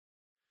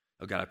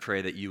Oh God, I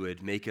pray that you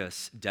would make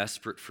us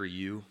desperate for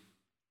you.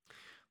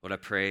 Lord, I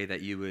pray that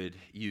you would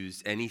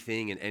use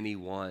anything and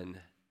anyone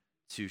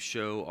to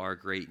show our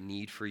great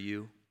need for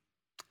you.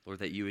 Lord,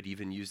 that you would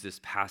even use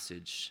this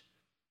passage.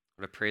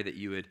 Lord, I pray that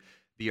you would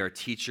be our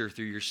teacher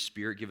through your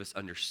Spirit. Give us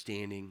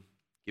understanding.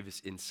 Give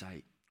us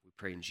insight. We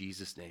pray in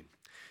Jesus' name.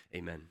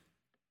 Amen.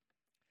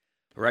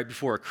 Right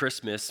before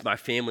Christmas, my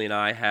family and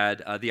I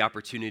had the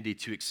opportunity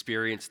to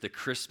experience the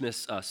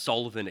Christmas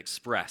Sullivan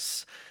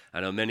Express. I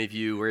know many of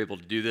you were able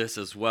to do this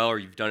as well, or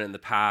you've done it in the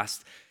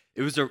past.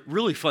 It was a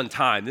really fun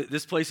time.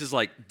 This place is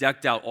like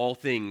decked out all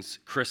things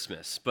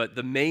Christmas, but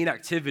the main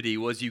activity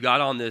was you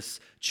got on this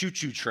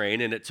choo-choo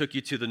train and it took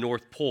you to the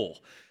North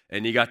Pole,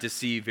 and you got to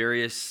see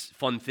various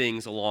fun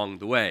things along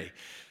the way.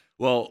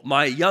 Well,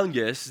 my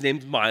youngest, his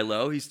name's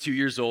Milo, he's 2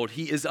 years old.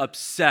 He is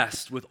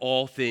obsessed with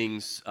all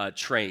things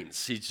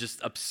trains. He's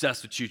just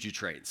obsessed with choo-choo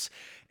trains.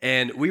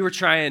 And we were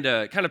trying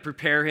to kind of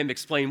prepare him,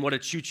 explain what a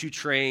choo-choo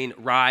train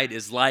ride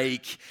is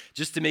like,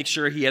 just to make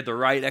sure he had the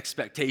right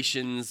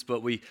expectations.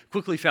 But we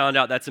quickly found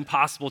out that's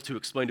impossible to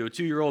explain to a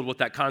 2-year-old what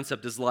that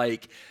concept is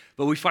like.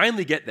 But we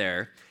finally get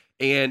there,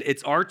 and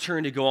it's our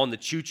turn to go on the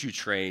choo-choo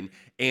train,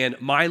 and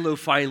Milo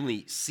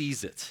finally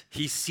sees it.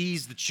 He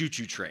sees the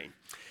choo-choo train.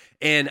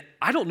 And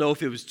I don't know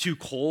if it was too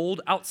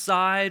cold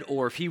outside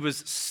or if he was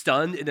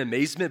stunned in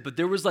amazement, but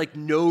there was like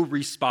no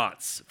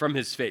response from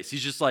his face.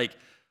 He's just like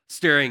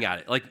staring at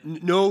it, like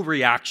no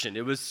reaction.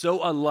 It was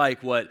so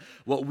unlike what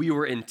we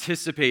were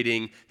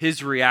anticipating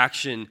his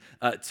reaction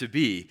to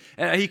be.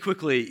 And he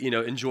quickly,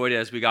 enjoyed it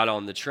as we got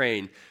on the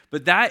train.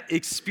 But that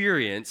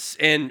experience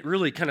and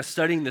really kind of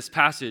studying this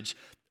passage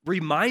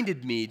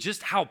reminded me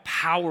just how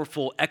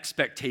powerful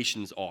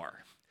expectations are.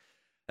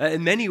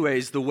 In many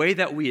ways, the way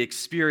that we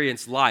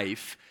experience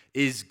life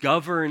is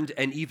governed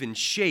and even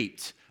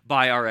shaped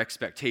by our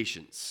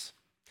expectations.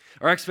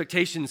 Our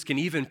expectations can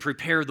even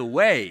prepare the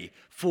way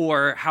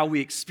for how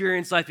we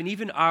experience life and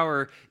even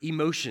our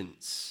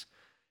emotions.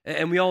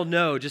 And we all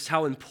know just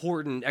how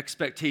important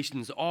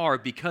expectations are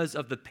because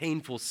of the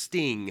painful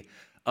sting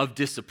of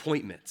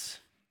disappointment.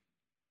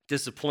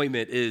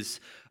 Disappointment is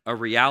a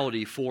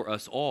reality for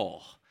us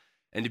all.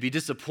 And to be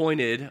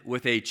disappointed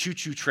with a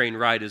choo-choo train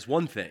ride is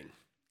one thing.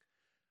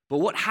 But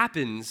what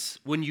happens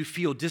when you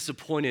feel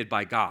disappointed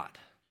by God?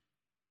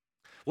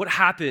 What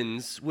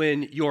happens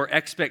when your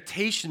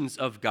expectations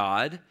of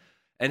God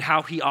and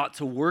how he ought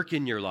to work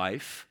in your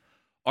life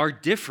are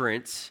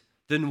different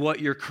than what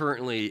you're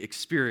currently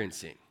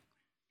experiencing?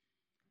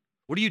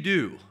 What do you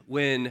do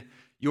when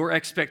your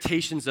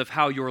expectations of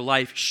how your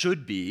life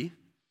should be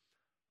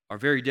are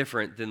very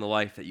different than the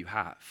life that you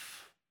have?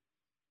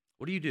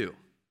 What do you do?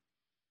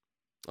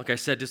 Like I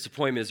said,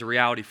 disappointment is a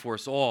reality for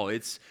us all.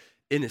 It's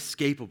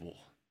inescapable.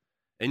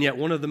 And yet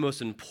one of the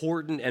most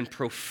important and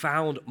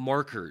profound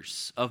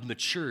markers of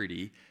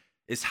maturity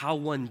is how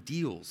one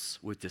deals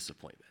with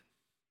disappointment.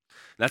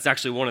 That's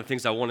actually one of the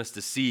things I want us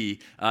to see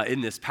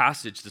in this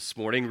passage this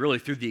morning, really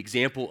through the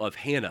example of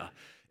Hannah,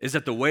 is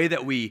that the way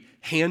that we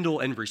handle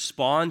and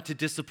respond to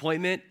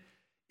disappointment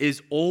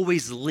is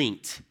always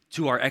linked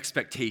to our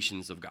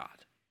expectations of God.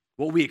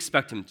 What we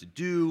expect him to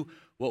do,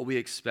 what we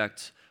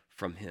expect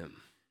from him.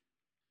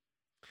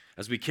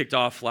 As we kicked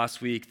off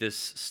last week, this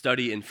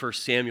study in 1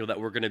 Samuel that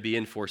we're going to be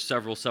in for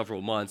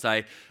several months,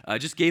 I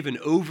just gave an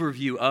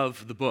overview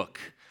of the book.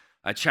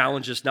 I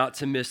challenge us not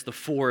to miss the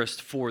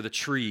forest for the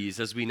trees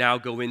as we now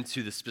go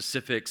into the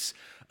specifics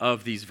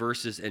of these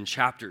verses and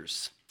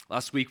chapters.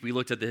 Last week, we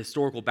looked at the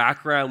historical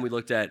background, we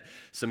looked at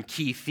some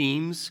key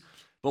themes,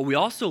 but we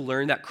also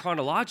learned that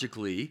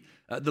chronologically,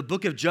 the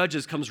book of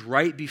Judges comes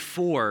right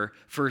before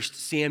 1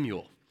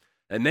 Samuel.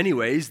 In many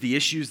ways, the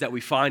issues that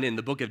we find in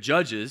the book of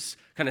Judges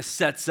kind of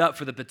sets up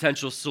for the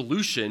potential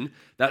solution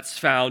that's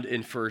found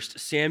in 1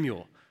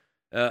 Samuel.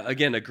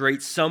 Again, a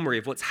great summary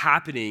of what's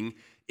happening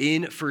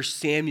in 1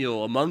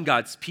 Samuel among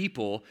God's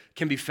people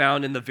can be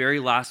found in the very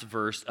last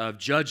verse of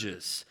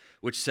Judges,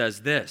 which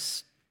says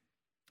this: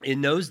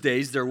 "In those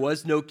days there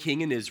was no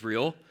king in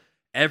Israel.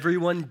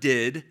 Everyone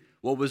did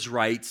what was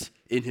right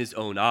in his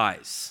own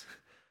eyes."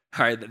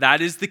 All right,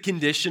 that is the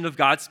condition of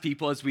God's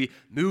people as we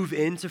move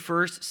into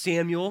 1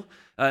 Samuel.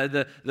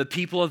 The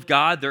people of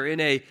God, they're in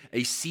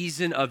a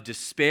season of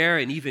despair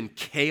and even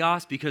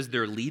chaos because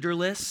they're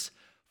leaderless.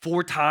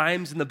 4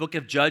 times in the book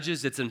of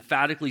Judges, it's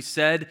emphatically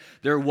said,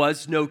 there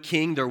was no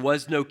king, there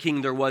was no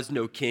king, there was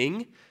no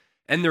king.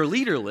 And they're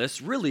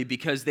leaderless, really,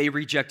 because they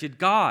rejected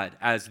God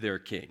as their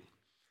king.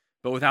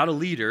 But without a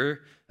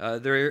leader,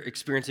 they're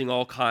experiencing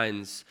all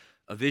kinds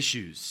of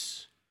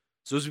issues.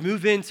 So as we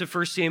move into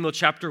 1 Samuel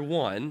chapter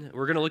 1,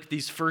 we're going to look at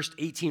these first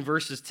 18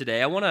 verses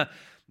today. I want to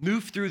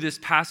move through this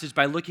passage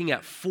by looking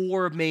at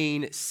 4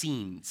 main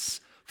scenes.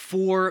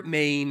 4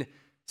 main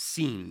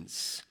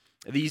scenes.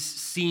 These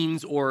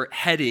scenes or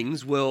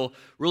headings will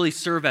really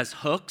serve as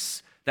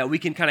hooks that we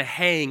can kind of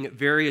hang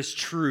various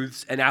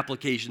truths and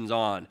applications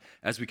on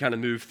as we kind of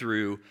move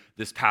through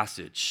this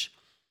passage.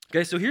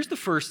 Okay, so here's the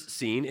first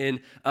scene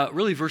in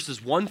really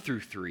verses 1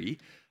 through 3.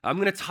 I'm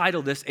going to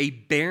title this, "A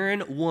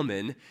Barren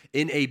Woman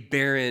in a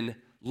Barren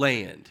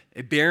land,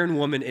 a barren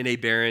woman in a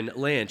barren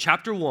land.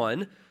 Chapter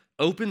 1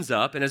 opens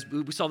up, and as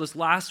we saw this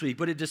last week,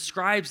 but it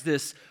describes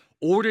this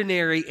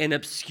ordinary and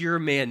obscure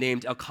man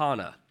named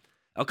Elkanah.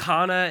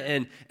 Elkanah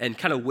and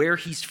kind of where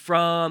he's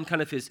from,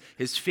 kind of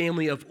his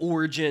family of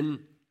origin.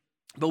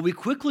 But we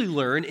quickly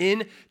learn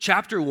in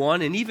chapter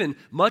 1 and even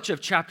much of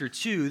chapter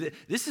 2 that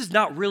this is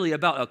not really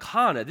about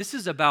Elkanah. This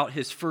is about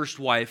his first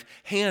wife,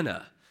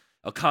 Hannah.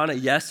 Elkanah,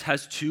 yes,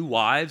 has two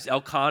wives,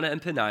 Elkanah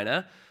and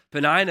Peninnah.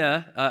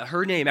 Peninnah,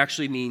 her name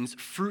actually means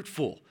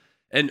fruitful.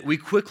 And we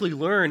quickly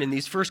learn in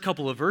these first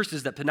couple of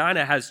verses that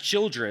Peninnah has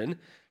children.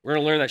 We're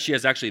going to learn that she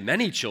has actually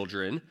many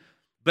children.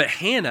 But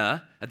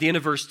Hannah, at the end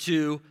of verse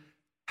 2,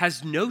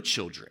 has no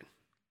children.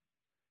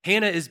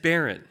 Hannah is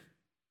barren.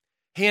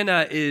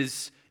 Hannah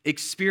is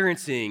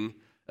experiencing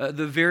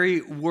the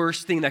very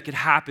worst thing that could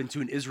happen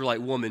to an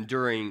Israelite woman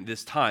during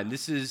this time.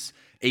 This is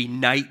a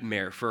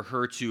nightmare for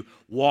her to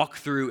walk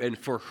through and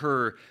for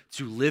her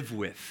to live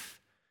with.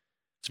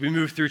 As we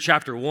move through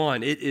chapter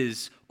 1, it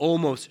is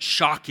almost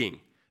shocking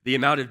the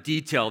amount of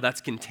detail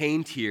that's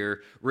contained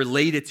here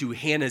related to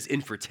Hannah's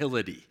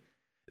infertility.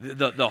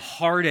 The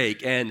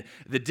heartache and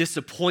the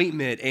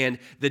disappointment and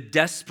the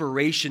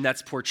desperation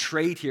that's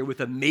portrayed here with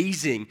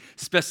amazing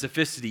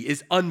specificity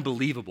is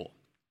unbelievable.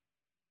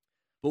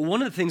 But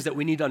one of the things that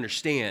we need to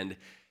understand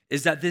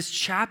is that this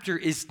chapter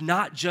is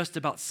not just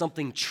about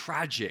something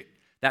tragic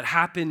that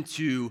happened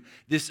to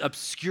this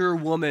obscure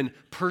woman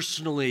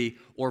personally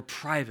or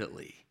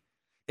privately.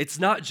 It's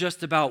not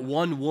just about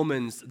one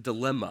woman's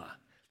dilemma.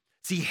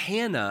 See,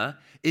 Hannah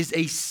is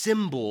a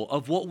symbol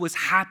of what was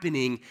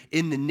happening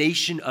in the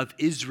nation of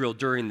Israel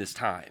during this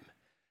time.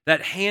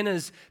 That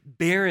Hannah's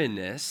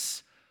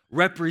barrenness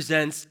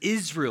represents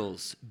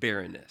Israel's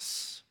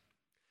barrenness.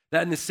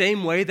 That in the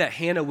same way that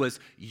Hannah was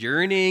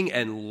yearning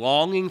and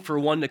longing for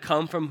one to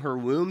come from her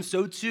womb,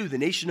 so too the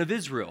nation of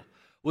Israel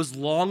was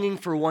longing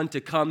for one to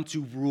come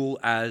to rule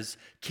as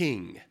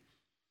king.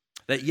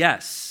 That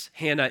yes,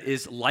 Hannah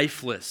is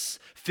lifeless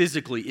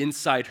physically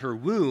inside her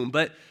womb,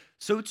 but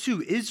so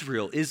too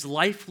Israel is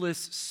lifeless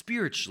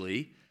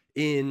spiritually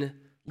in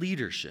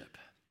leadership.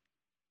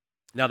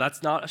 Now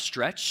that's not a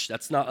stretch,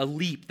 that's not a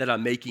leap that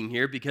I'm making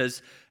here,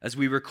 because as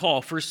we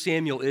recall, 1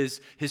 Samuel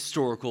is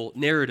historical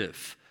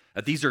narrative.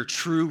 These are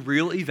true,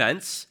 real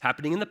events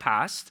happening in the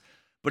past,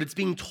 but it's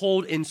being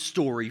told in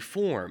story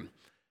form.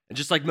 And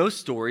just like most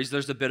stories,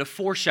 there's a bit of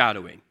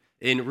foreshadowing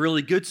in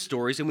really good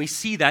stories, and we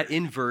see that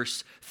in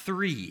verse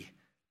 3.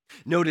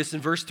 Notice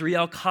in verse 3,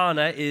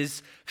 Elkanah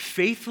is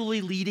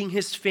faithfully leading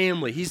his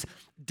family. He's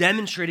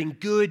demonstrating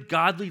good,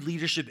 godly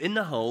leadership in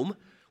the home,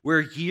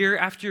 where year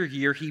after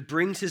year he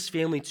brings his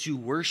family to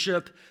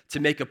worship, to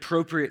make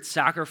appropriate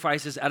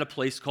sacrifices at a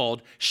place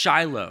called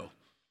Shiloh.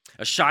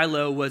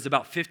 Shiloh was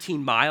about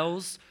 15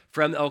 miles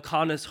from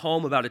Elkanah's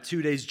home, about a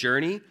 2-day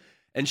journey.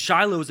 And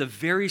Shiloh is a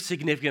very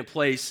significant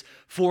place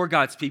for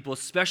God's people,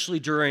 especially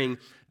during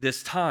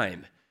this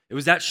time. It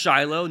was at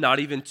Shiloh, not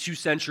even 2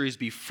 centuries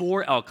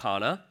before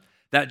Elkanah,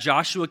 that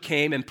Joshua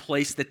came and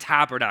placed the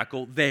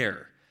tabernacle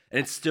there. And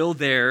it's still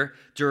there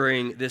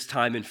during this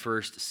time in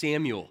 1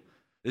 Samuel.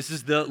 This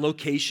is the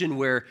location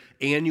where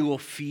annual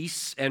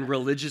feasts and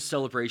religious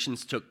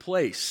celebrations took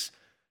place.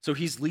 So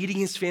he's leading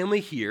his family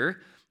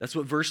here. That's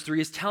what verse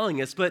 3 is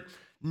telling us. But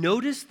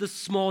notice the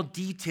small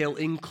detail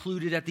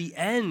included at the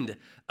end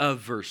of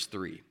verse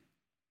 3.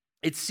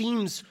 It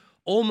seems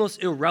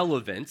almost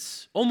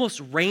irrelevant, almost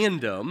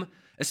random,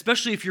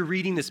 especially if you're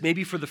reading this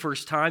maybe for the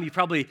first time. You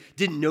probably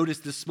didn't notice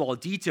this small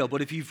detail,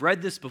 but if you've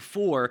read this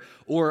before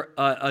or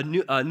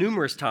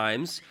numerous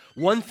times,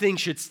 one thing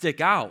should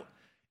stick out.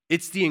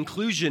 It's the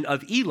inclusion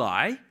of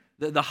Eli,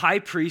 the high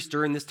priest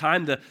during this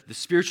time, the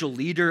spiritual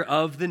leader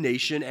of the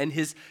nation, and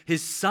his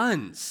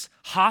sons,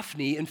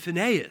 Hophni and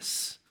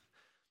Phinehas.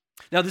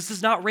 Now, this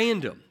is not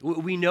random.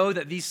 We know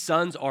that these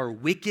sons are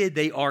wicked,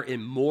 they are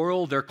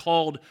immoral, they're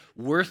called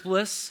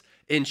worthless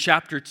in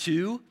chapter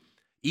 2.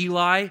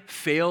 Eli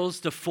fails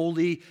to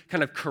fully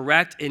kind of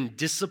correct and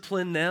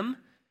discipline them.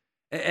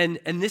 And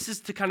this is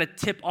to kind of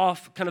tip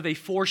off kind of a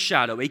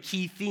foreshadow, a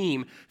key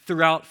theme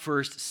throughout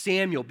 1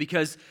 Samuel,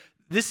 because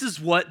this is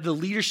what the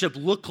leadership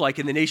looked like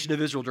in the nation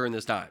of Israel during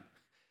this time.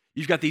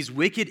 You've got these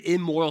wicked,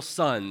 immoral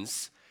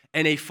sons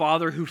and a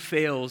father who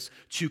fails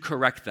to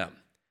correct them.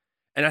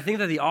 And I think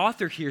that the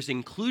author here is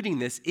including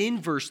this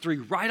in verse 3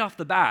 right off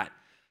the bat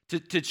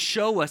to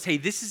show us, hey,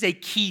 this is a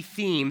key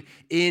theme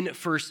in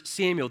 1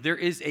 Samuel. There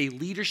is a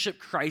leadership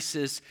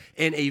crisis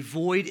and a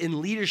void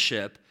in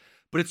leadership,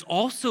 but it's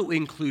also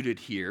included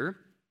here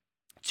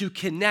to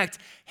connect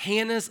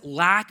Hannah's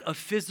lack of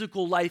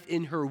physical life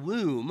in her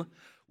womb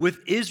with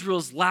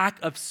Israel's lack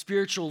of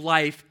spiritual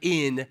life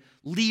in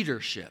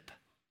leadership.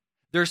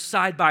 They're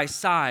side by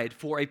side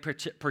for a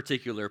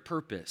particular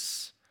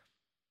purpose.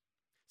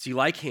 See,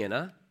 like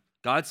Hannah,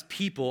 God's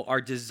people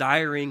are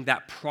desiring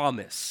that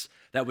promise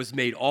that was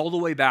made all the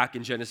way back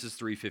in Genesis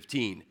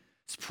 3:15.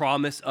 It's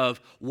promise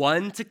of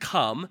one to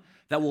come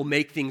that will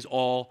make things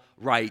all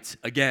right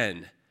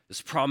again.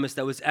 This promise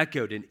that was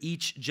echoed in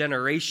each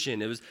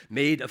generation. It was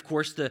made, of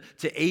course, to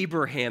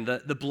Abraham,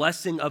 the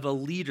blessing of a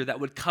leader that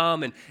would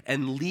come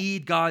and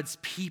lead God's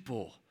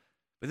people.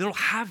 But they don't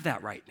have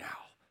that right now.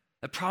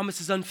 That promise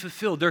is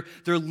unfulfilled.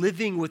 They're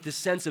living with this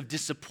sense of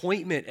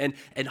disappointment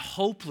and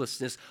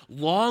hopelessness,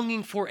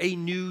 longing for a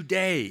new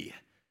day,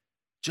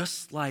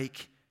 just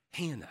like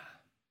Hannah.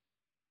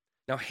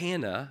 Now,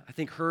 Hannah, I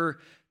think her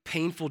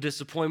painful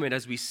disappointment,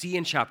 as we see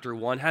in chapter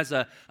 1, has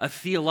a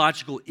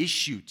theological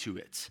issue to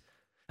it.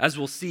 As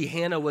we'll see,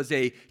 Hannah was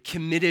a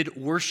committed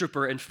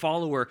worshiper and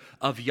follower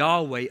of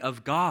Yahweh,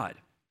 of God.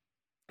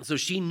 So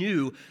she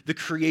knew the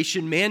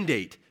creation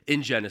mandate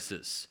in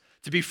Genesis,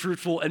 to be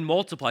fruitful and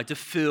multiply, to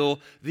fill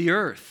the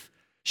earth.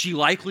 She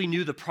likely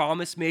knew the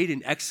promise made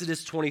in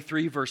Exodus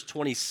 23, verse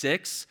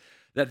 26,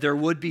 that there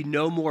would be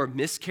no more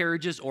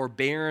miscarriages or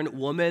barren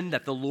women,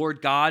 that the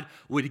Lord God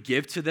would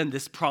give to them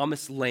this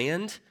promised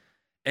land.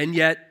 And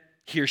yet,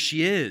 here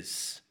she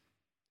is.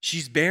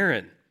 She's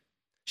barren.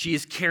 She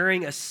is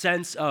carrying a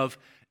sense of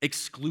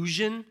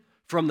exclusion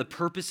from the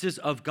purposes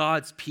of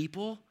God's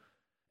people.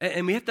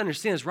 And we have to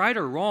understand this, right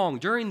or wrong,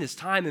 during this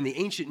time in the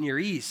ancient Near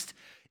East,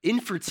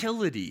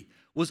 infertility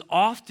was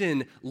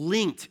often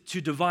linked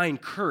to divine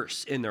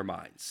curse in their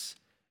minds.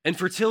 And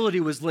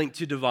fertility was linked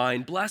to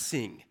divine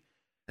blessing.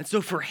 And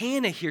so for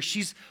Hannah here,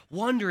 she's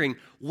wondering,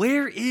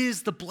 where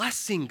is the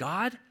blessing,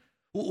 God?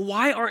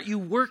 Why aren't you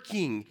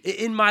working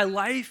in my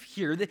life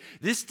here?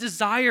 This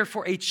desire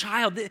for a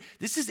child,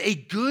 this is a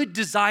good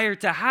desire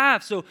to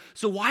have. So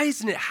why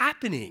isn't it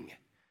happening?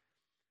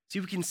 See,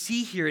 we can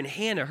see here in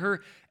Hannah,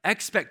 her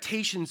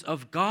expectations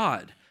of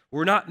God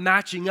were not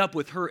matching up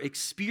with her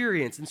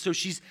experience. And so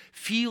she's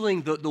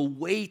feeling the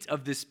weight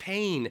of this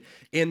pain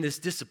and this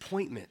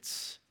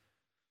disappointment.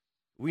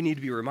 We need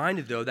to be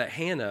reminded, though, that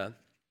Hannah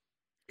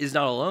is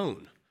not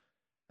alone.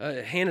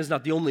 Hannah's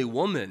not the only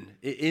woman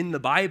in the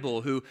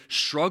Bible who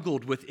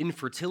struggled with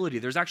infertility.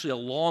 There's actually a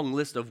long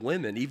list of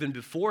women even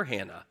before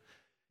Hannah.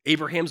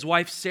 Abraham's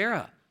wife,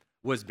 Sarah,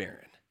 was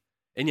barren.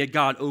 And yet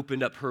God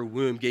opened up her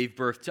womb, gave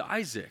birth to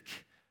Isaac.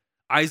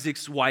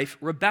 Isaac's wife,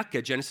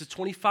 Rebekah, Genesis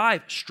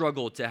 25,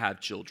 struggled to have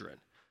children.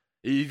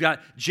 You've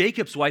got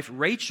Jacob's wife,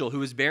 Rachel, who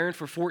was barren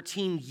for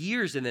 14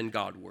 years, and then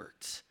God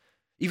worked.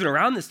 Even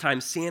around this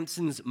time,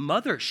 Samson's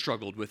mother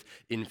struggled with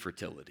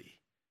infertility.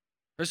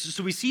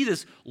 So we see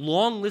this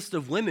long list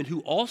of women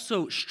who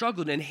also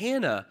struggled, and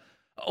Hannah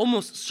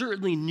almost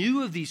certainly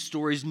knew of these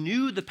stories,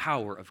 knew the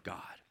power of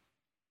God.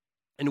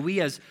 And we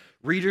as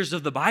readers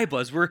of the Bible,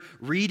 as we're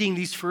reading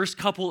these first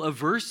couple of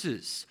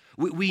verses,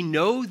 we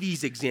know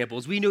these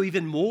examples. We know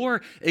even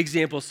more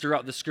examples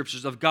throughout the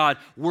scriptures of God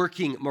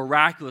working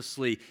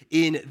miraculously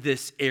in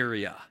this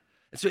area.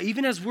 And so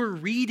even as we're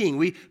reading,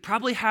 we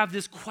probably have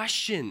this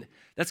question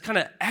that's kind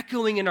of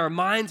echoing in our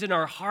minds and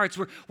our hearts.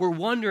 We're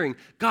wondering,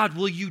 God,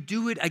 will you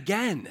do it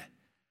again?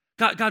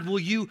 God, will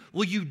you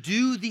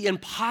do the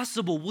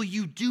impossible? Will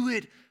you do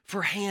it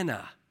for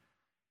Hannah?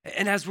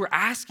 And as we're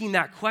asking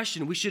that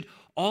question, we should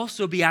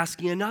also be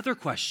asking another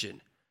question.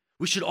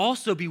 We should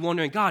also be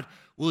wondering, God,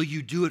 will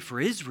you do it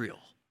for Israel?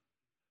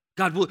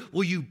 God,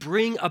 will you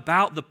bring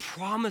about the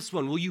promised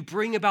one? Will you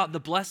bring about the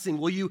blessing?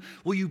 Will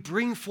you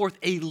bring forth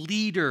a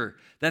leader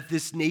that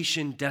this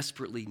nation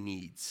desperately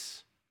needs?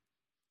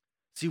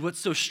 See, what's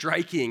so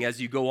striking as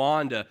you go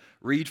on to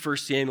read 1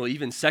 Samuel,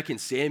 even 2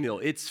 Samuel,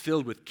 it's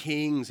filled with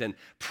kings and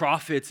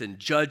prophets and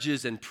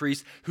judges and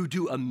priests who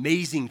do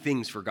amazing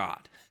things for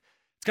God.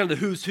 It's kind of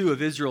the who's who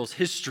of Israel's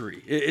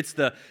history. It's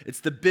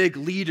the big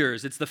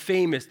leaders, it's the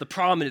famous, the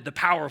prominent, the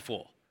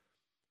powerful.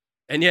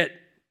 And yet,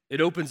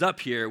 it opens up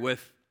here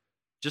with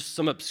just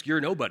some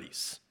obscure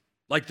nobodies.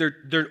 Like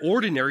they're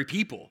ordinary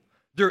people.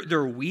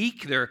 They're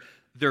weak,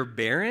 they're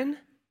barren.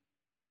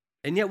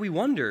 And yet we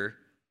wonder,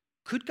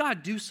 could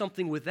God do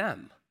something with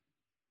them?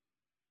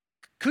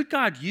 Could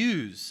God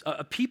use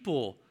a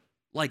people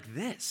like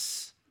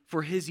this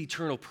for his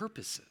eternal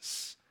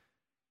purposes?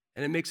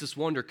 And it makes us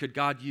wonder, could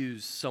God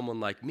use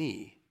someone like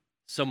me,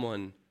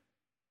 someone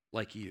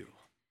like you?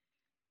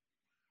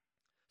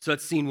 So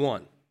that's scene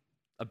one,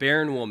 a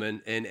barren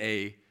woman in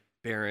a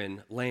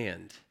barren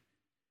land.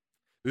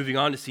 Moving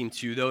on to scene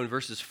two, though, in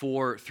verses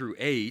 4 through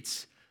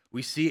 8,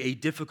 we see a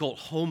difficult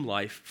home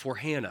life for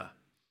Hannah.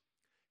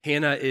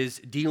 Hannah is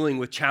dealing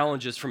with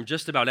challenges from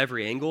just about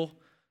every angle.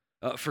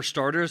 For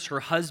starters,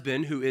 her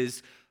husband, who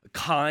is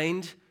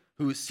kind,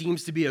 who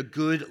seems to be a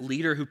good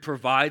leader, who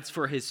provides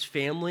for his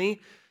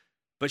family,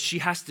 but she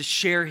has to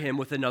share him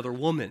with another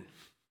woman.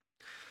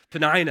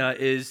 Peninnah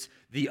is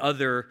the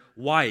other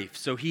wife.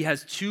 So he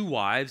has two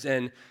wives,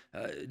 and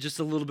just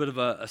a little bit of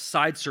a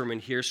side sermon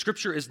here.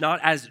 Scripture is not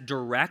as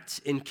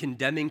direct in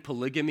condemning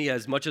polygamy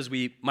as much as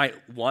we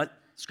might want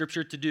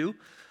Scripture to do.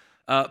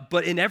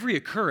 But in every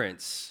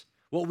occurrence,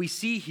 what we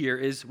see here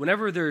is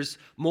whenever there's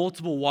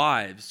multiple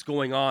wives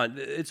going on,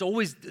 it's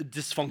always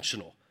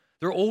dysfunctional.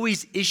 There are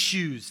always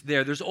issues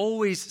there. There's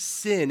always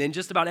sin in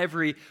just about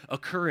every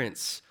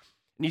occurrence.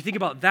 And you think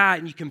about that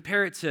and you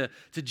compare it to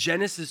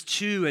Genesis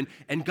 2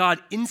 and God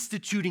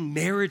instituting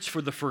marriage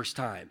for the first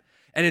time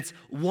And it's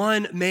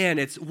one man,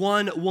 it's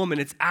one woman,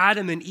 it's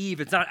Adam and Eve.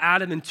 It's not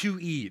Adam and two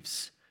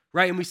Eves,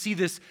 right? And we see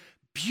this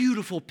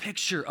beautiful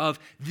picture of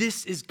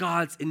this is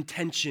God's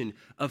intention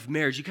of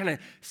marriage. You kind of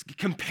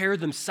compare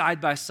them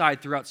side by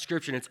side throughout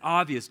Scripture, and it's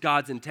obvious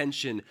God's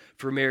intention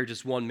for marriage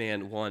is one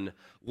man, one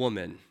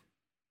woman.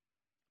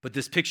 But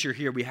this picture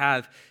here we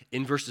have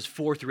in verses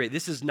 4 through 8,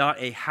 this is not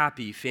a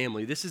happy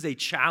family. This is a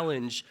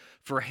challenge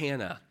for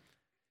Hannah.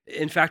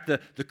 In fact,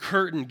 the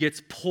curtain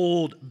gets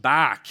pulled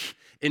back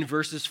in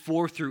verses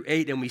 4 through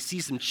 8, and we see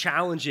some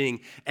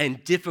challenging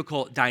and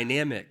difficult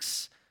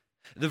dynamics.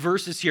 The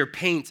verses here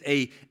paint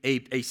a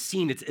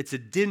scene. It's a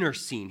dinner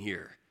scene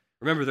here.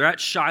 Remember, they're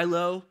at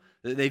Shiloh.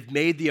 They've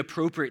made the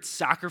appropriate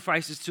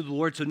sacrifices to the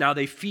Lord, so now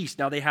they feast.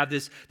 Now they have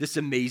this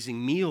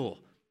amazing meal.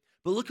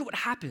 But look at what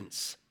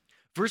happens.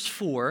 Verse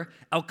 4,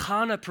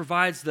 Elkanah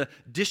provides the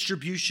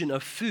distribution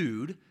of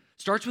food,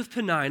 starts with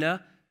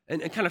Peninnah,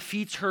 and kind of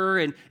feeds her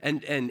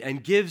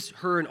and gives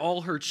her and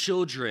all her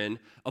children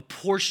a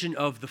portion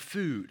of the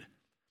food.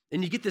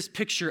 And you get this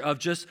picture of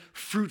just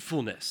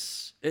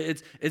fruitfulness.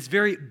 It's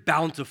very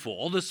bountiful,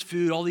 all this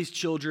food, all these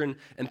children,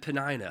 and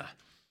Peninnah.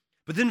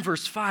 But then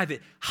verse 5,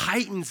 it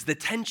heightens the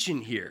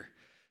tension here,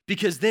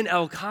 because then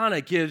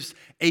Elkanah gives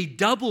a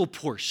double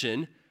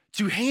portion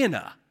to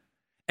Hannah.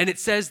 And it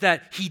says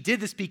that he did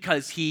this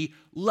because he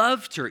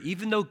loved her,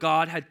 even though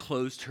God had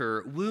closed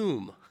her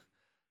womb.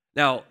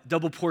 Now,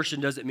 double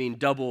portion doesn't mean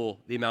double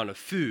the amount of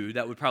food.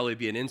 That would probably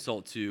be an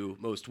insult to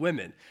most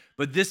women.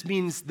 But this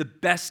means the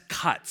best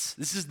cuts.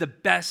 This is the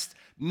best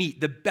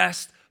meat, the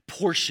best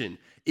portion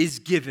is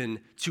given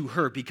to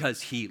her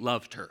because he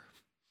loved her.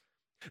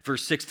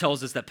 Verse 6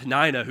 tells us that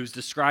Peninnah, who's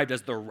described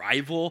as the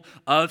rival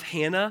of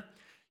Hannah,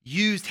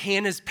 used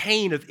Hannah's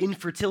pain of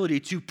infertility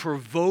to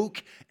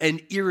provoke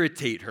and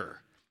irritate her.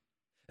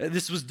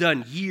 This was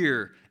done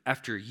year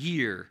after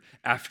year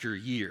after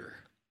year.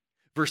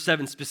 Verse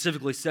 7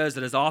 specifically says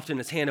that as often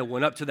as Hannah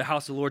went up to the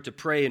house of the Lord to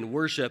pray and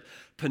worship,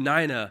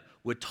 Peninnah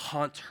would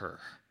taunt her.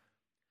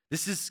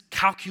 This is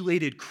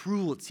calculated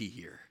cruelty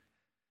here.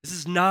 This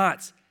is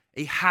not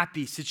a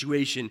happy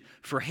situation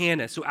for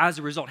Hannah. So as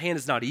a result,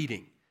 Hannah's not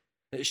eating.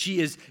 She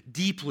is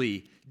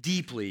deeply,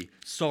 deeply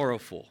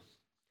sorrowful.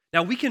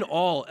 Now, we can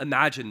all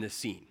imagine this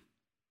scene.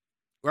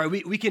 Right,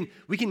 we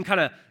can kind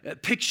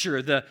of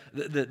picture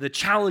the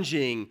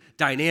challenging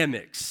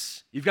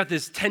dynamics. You've got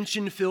this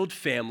tension-filled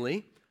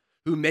family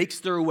who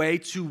makes their way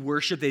to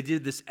worship. They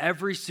did this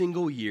every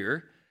single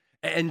year.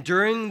 And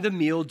during the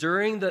meal,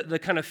 during the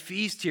kind of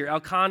feast here,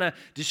 Elkanah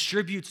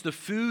distributes the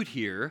food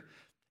here.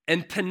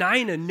 And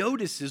Peninnah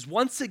notices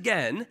once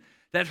again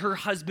that her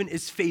husband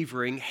is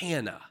favoring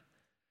Hannah.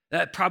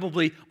 That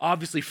probably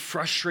obviously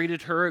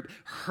frustrated her,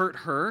 hurt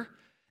her.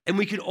 And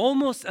we could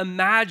almost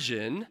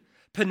imagine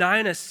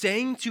Peninnah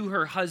saying to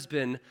her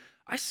husband,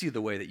 I see the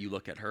way that you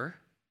look at her.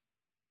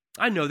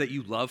 I know that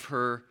you love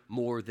her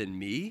more than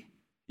me.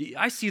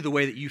 I see the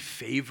way that you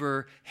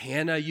favor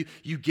Hannah.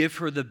 You give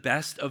her the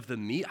best of the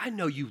meat. I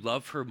know you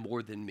love her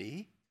more than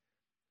me.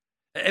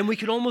 And we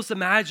can almost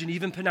imagine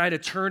even Peninnah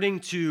turning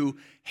to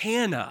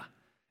Hannah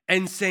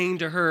and saying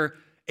to her,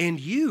 and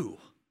you,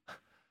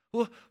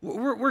 well,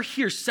 we're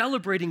here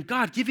celebrating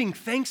God, giving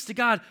thanks to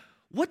God.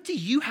 What do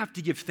you have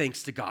to give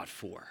thanks to God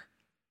for?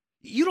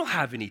 You don't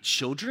have any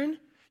children.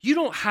 You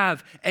don't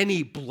have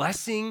any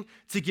blessing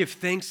to give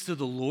thanks to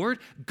the Lord.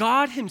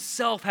 God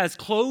himself has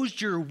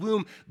closed your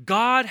womb.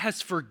 God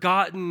has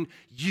forgotten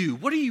you.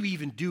 What are you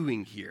even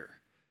doing here?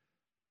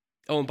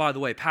 Oh, and by the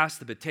way, pass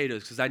the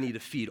potatoes because I need to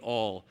feed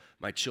all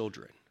my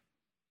children.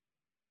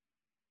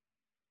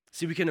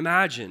 See, we can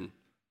imagine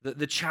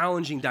the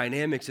challenging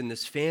dynamics in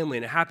this family,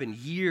 and it happened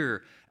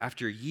year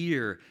after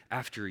year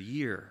after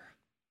year.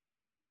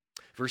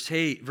 Verse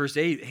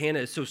 8, Hannah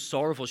is so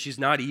sorrowful, she's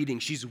not eating,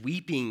 she's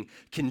weeping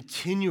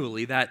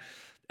continually, that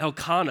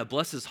Elkanah,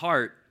 bless his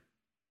heart,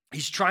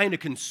 he's trying to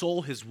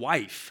console his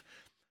wife,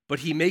 but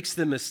he makes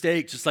the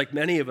mistake, just like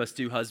many of us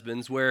do,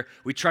 husbands, where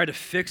we try to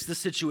fix the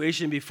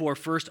situation before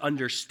first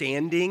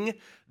understanding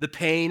the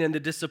pain and the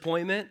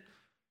disappointment,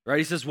 right?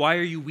 He says, why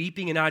are you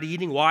weeping and not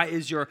eating? Why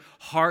is your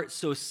heart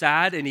so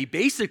sad? And he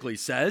basically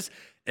says,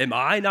 am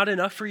I not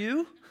enough for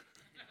you?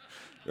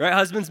 Right,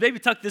 husbands, maybe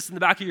tuck this in the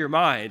back of your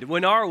mind.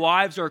 When our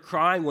wives are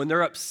crying, when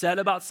they're upset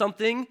about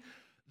something,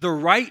 the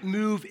right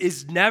move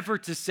is never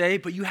to say,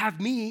 but you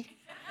have me,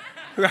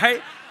 right?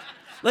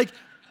 Like,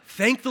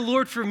 thank the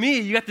Lord for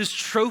me. You got this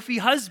trophy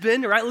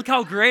husband, right? Look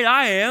how great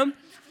I am.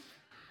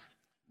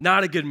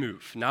 Not a good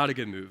move. Not a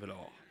good move at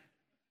all.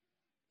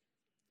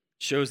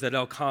 Shows that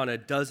Elkanah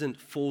doesn't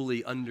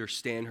fully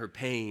understand her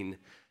pain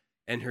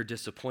and her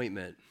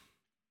disappointment.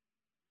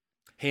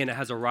 Hannah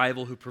has a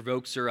rival who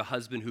provokes her, a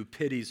husband who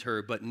pities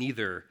her, but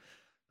neither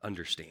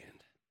understand.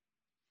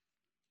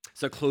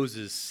 So it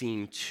closes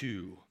scene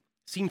 2.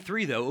 Scene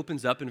 3, though,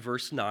 opens up in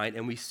verse 9,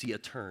 and we see a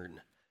turn.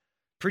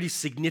 Pretty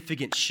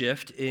significant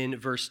shift in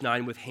verse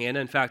 9 with Hannah.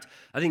 In fact,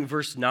 I think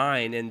verse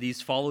 9 and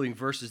these following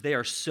verses, they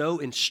are so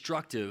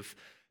instructive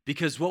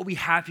because what we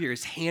have here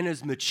is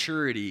Hannah's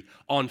maturity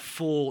on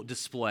full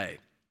display.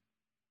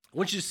 I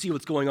want you to see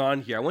what's going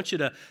on here. I want you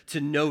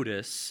to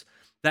notice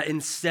that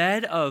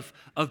instead of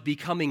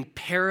becoming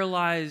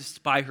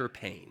paralyzed by her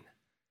pain,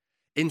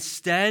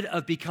 instead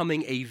of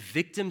becoming a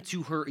victim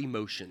to her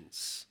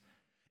emotions,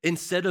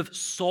 instead of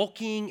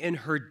sulking in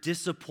her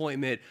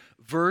disappointment,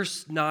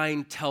 verse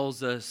 9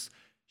 tells us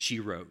she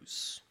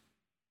rose.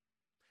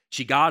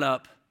 She got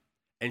up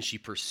and she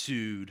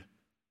pursued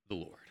the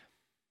Lord.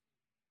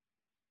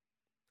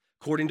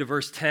 According to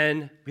verse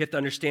 10, we have to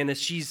understand this.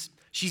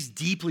 She's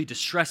deeply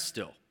distressed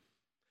still.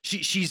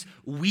 She's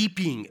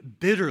weeping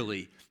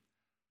bitterly,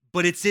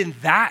 but it's in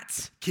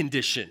that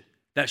condition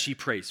that she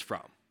prays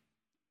from.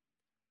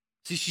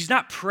 See, she's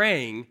not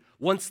praying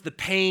once the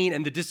pain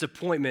and the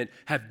disappointment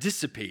have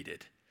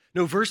dissipated.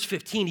 No, verse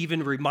 15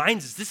 even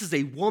reminds us this is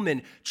a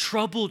woman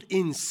troubled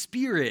in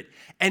spirit,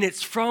 and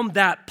it's from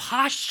that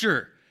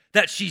posture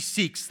that she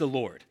seeks the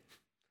Lord.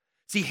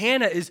 See,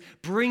 Hannah is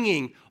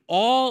bringing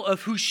all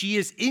of who she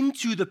is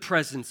into the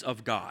presence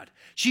of God.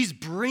 She's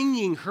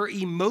bringing her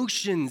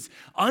emotions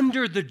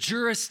under the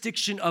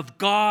jurisdiction of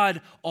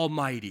God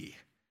Almighty.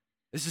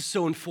 This is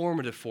so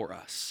informative for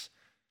us.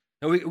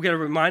 And we got to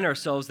remind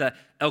ourselves that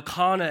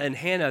Elkanah and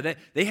Hannah,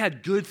 they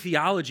had good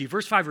theology.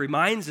 Verse 5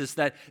 reminds us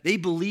that they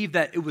believed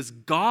that it was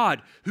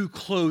God who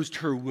closed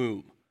her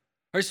womb. All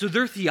right, so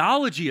their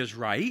theology is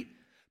right,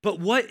 but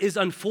what is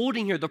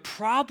unfolding here, the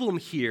problem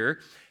here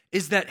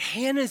is that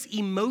Hannah's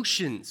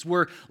emotions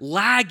were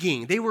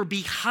lagging. They were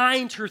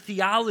behind her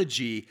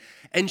theology,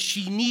 and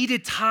she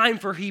needed time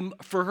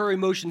for her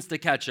emotions to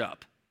catch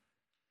up.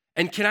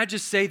 And can I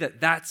just say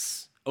that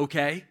that's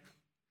okay?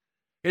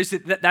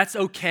 That's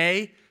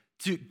okay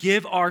to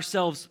give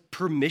ourselves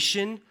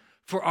permission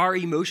for our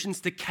emotions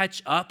to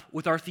catch up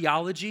with our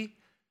theology?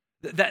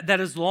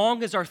 That as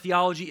long as our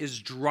theology is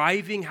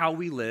driving how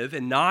we live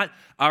and not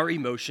our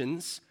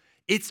emotions,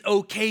 it's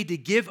okay to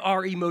give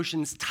our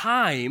emotions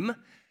time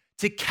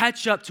to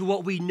catch up to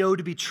what we know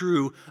to be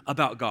true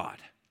about God.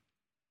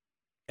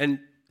 And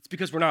it's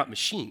because we're not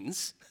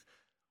machines.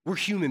 We're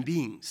human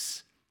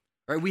beings,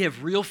 right? We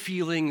have real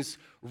feelings,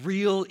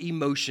 real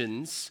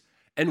emotions,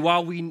 and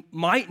while we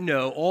might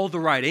know all the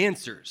right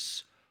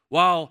answers,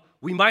 while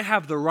we might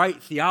have the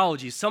right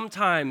theology,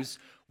 sometimes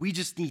we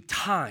just need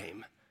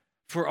time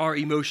for our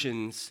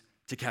emotions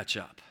to catch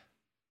up.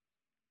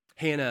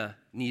 Hannah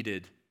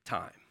needed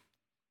time.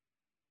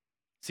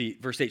 See,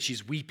 verse 8,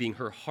 she's weeping.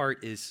 Her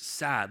heart is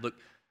sad. Look,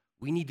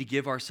 we need to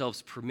give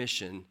ourselves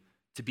permission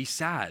to be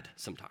sad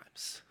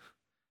sometimes.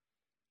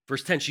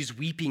 Verse 10, she's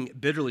weeping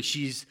bitterly.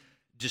 She's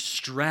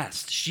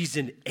distressed. She's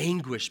in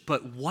anguish.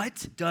 But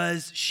what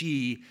does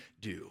she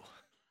do?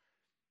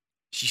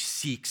 She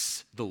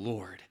seeks the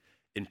Lord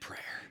in prayer.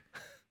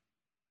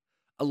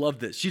 I love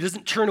this. She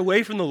doesn't turn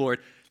away from the Lord.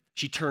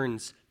 She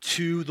turns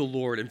to the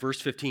Lord. In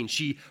verse 15,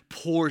 she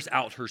pours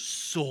out her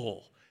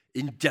soul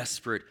in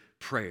desperate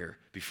prayer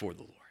before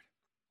the Lord.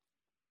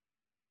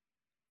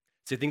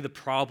 So I think the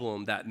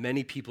problem that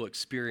many people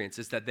experience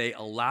is that they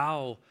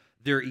allow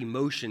their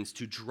emotions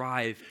to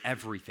drive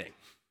everything.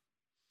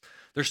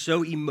 They're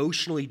so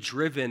emotionally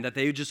driven that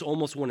they just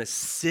almost want to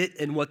sit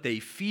in what they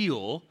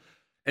feel.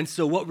 And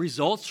so what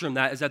results from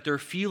that is that their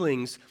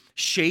feelings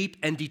shape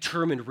and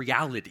determine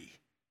reality.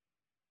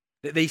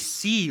 They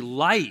see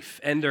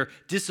life and their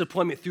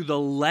disappointment through the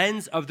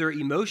lens of their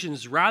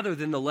emotions rather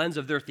than the lens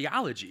of their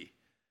theology.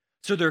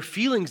 So their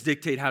feelings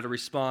dictate how to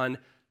respond,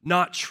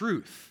 not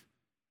truth.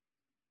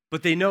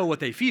 But they know what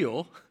they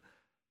feel,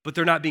 but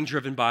they're not being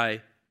driven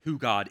by who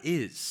God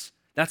is.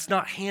 That's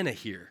not Hannah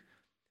here.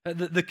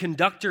 The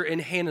conductor in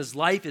Hannah's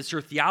life is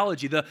her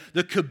theology.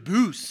 The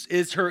caboose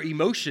is her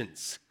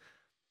emotions.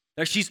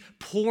 Now she's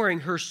pouring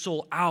her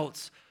soul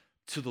out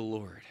to the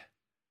Lord.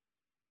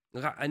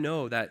 Look, I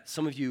know that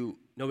some of you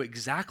know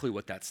exactly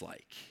what that's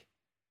like.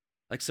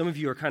 Like some of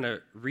you are kind of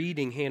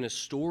reading Hannah's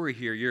story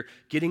here. You're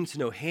getting to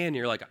know Hannah.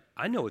 You're like,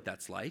 I know what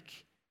that's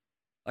like.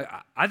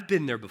 I've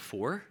been there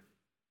before.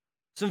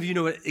 Some of you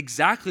know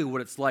exactly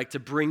what it's like to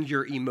bring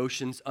your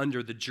emotions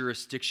under the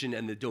jurisdiction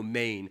and the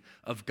domain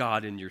of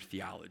God in your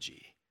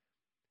theology.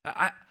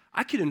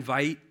 I could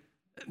invite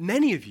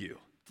many of you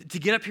to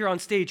get up here on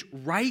stage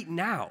right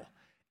now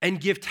and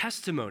give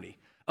testimony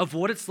of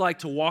what it's like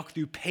to walk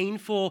through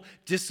painful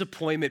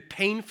disappointment,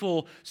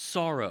 painful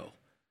sorrow,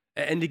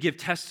 and to give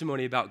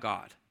testimony about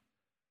God.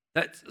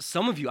 That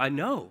some of you, I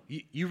know,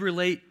 you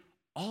relate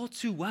all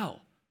too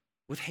well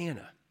with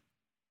Hannah,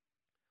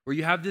 where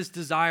you have this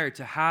desire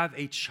to have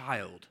a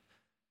child,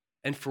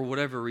 and for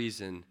whatever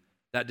reason,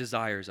 that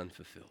desire is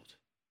unfulfilled.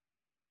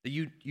 That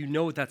you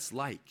know what that's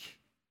like.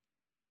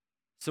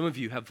 Some of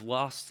you have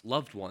lost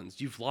loved ones.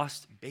 You've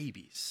lost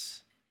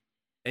babies,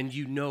 and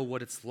you know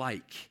what it's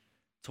like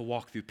to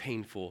walk through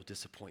painful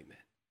disappointment.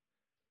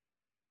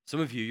 Some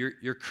of you,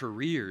 your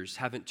careers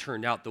haven't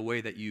turned out the way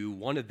that you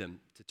wanted them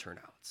to turn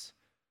out.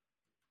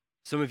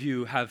 Some of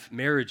you have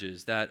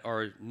marriages that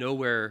are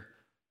nowhere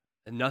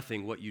and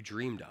nothing what you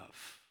dreamed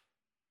of.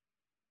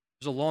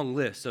 There's a long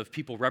list of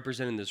people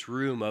represented in this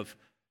room of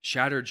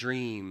shattered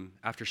dream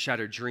after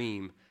shattered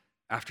dream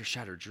after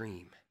shattered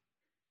dream.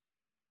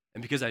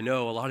 And because I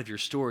know a lot of your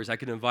stories, I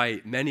can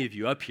invite many of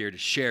you up here to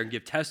share and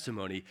give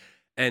testimony.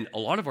 And a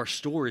lot of our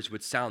stories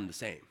would sound the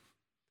same.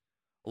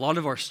 A lot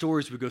of our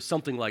stories would go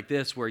something like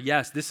this, where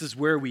yes, this is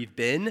where we've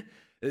been.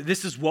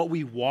 This is what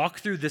we walk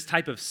through, this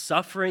type of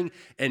suffering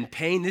and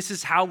pain. This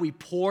is how we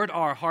poured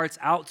our hearts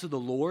out to the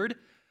Lord.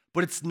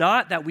 But it's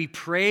not that we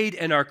prayed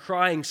and our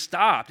crying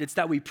stopped. It's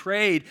that we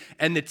prayed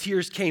and the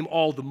tears came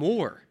all the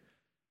more.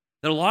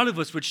 That a lot of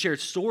us would share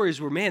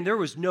stories where, man, there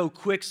was no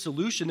quick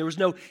solution. There was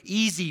no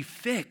easy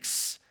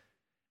fix.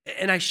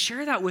 And I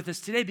share that with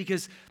us today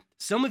because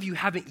some of you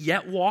haven't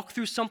yet walked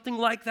through something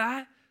like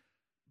that,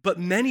 but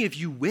many of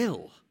you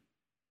will.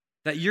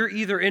 That you're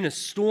either in a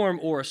storm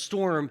or a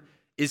storm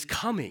is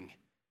coming.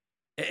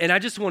 And I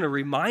just want to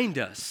remind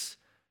us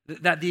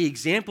that the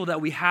example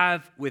that we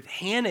have with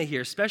Hannah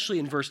here, especially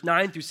in verse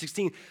 9 through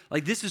 16,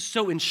 like this is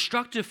so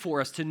instructive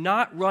for us to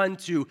not run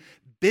to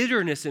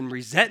bitterness and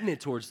resentment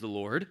towards the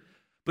Lord,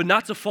 but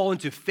not to fall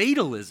into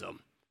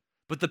fatalism.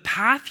 But the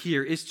path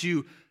here is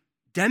to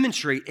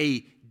demonstrate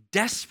a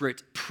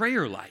desperate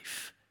prayer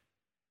life,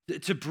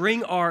 to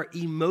bring our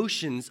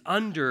emotions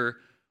under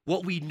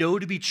what we know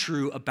to be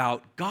true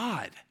about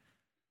God.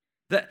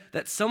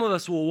 That some of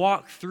us will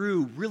walk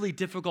through really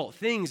difficult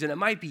things, and it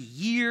might be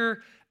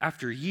year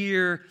after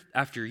year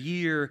after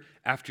year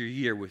after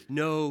year with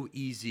no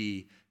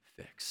easy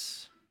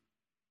fix.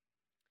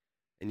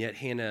 And yet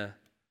Hannah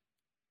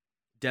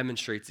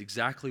demonstrates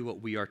exactly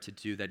what we are to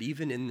do, that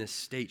even in this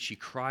state, she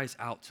cries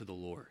out to the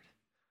Lord.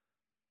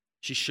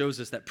 She shows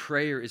us that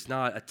prayer is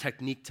not a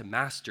technique to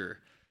master,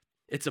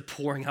 it's a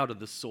pouring out of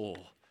the soul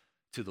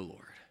to the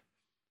Lord.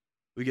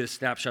 We get a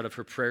snapshot of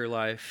her prayer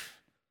life.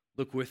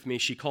 Look with me.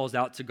 She calls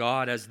out to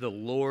God as the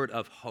Lord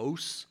of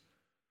hosts.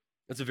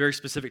 That's a very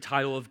specific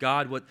title of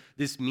God. What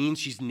this means,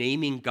 she's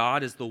naming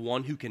God as the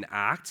one who can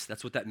act.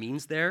 That's what that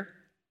means there,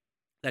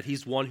 that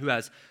he's one who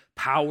has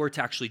power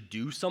to actually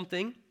do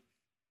something.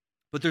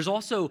 But there's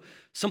also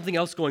something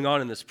else going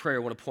on in this prayer I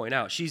want to point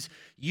out. She's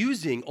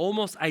using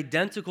almost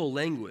identical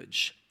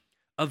language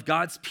of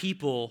God's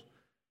people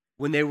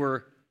when they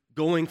were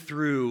going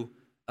through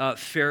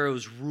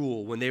Pharaoh's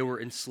rule, when they were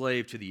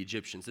enslaved to the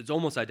Egyptians. It's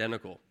almost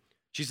identical.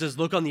 She says,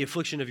 look on the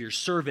affliction of your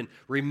servant,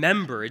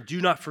 remember, and do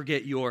not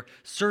forget your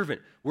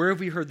servant. Where have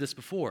we heard this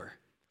before?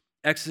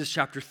 Exodus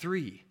chapter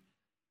 3.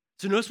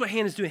 So notice what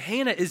Hannah's doing.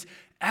 Hannah is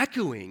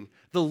echoing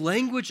the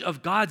language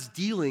of God's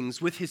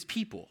dealings with his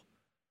people.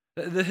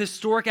 The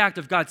historic act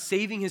of God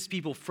saving his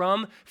people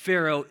from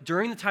Pharaoh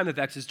during the time of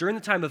Exodus, during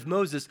the time of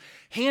Moses.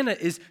 Hannah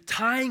is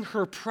tying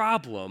her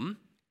problem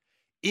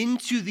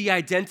into the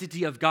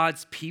identity of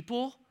God's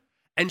people,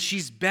 and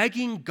she's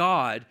begging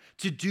God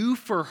to do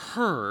for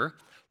her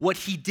what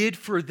he did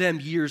for them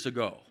years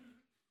ago.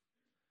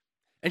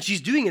 And she's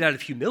doing it out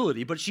of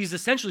humility, but she's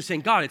essentially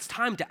saying, God, it's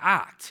time to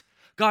act.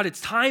 God, it's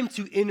time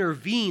to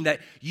intervene,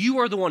 that you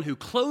are the one who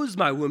closed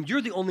my womb.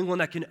 You're the only one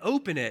that can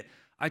open it.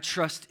 I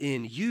trust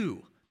in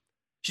you.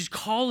 She's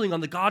calling on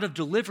the God of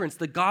deliverance,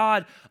 the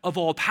God of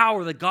all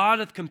power, the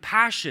God of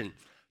compassion,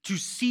 to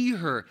see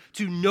her,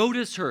 to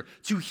notice her,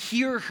 to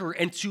hear her,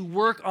 and to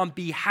work on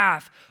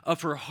behalf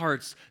of her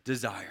heart's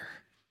desire.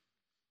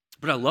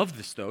 But I love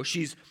this, though.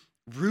 She's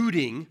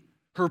rooting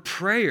her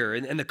prayer,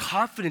 and the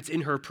confidence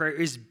in her prayer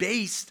is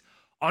based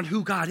on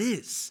who God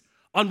is,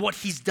 on what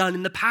he's done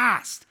in the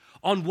past,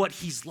 on what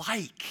he's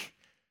like.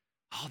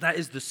 Oh, that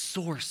is the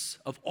source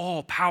of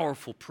all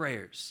powerful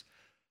prayers,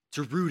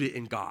 to root it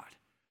in God,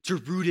 to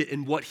root it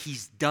in what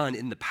he's done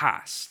in the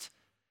past.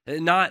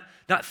 And not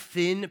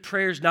thin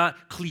prayers,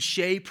 not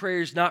cliche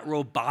prayers, not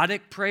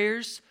robotic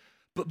prayers,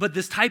 but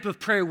this type of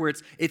prayer where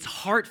it's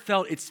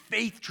heartfelt, it's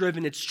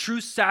faith-driven, it's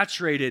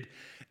truth-saturated,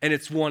 and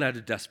it's one out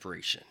of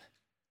desperation.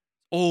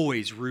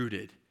 Always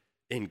rooted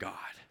in God.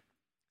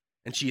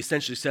 And she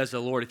essentially says to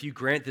the Lord, if you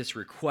grant this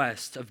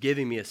request of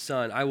giving me a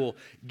son, I will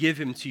give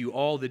him to you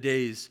all the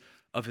days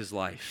of his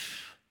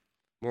life.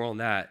 More on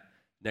that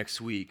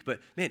next week.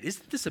 But man,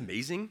 isn't this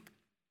amazing?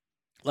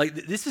 Like,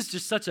 this is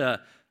just such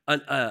a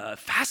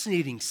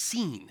fascinating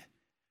scene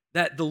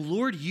that the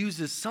Lord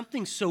uses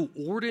something so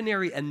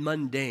ordinary and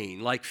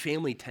mundane, like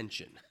family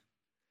tension.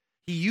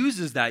 He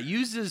uses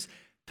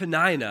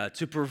Peninnah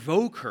to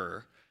provoke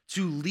her,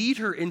 to lead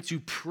her into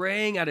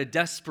praying out of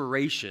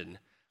desperation.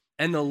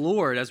 And the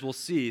Lord, as we'll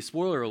see,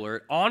 spoiler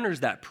alert,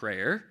 honors that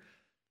prayer.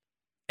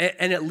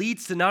 And it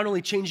leads to not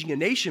only changing a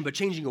nation, but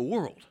changing a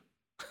world.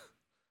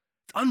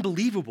 It's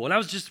unbelievable. And I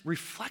was just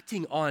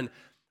reflecting on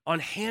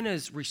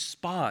Hannah's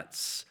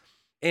response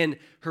and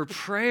her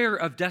prayer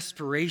of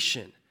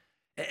desperation.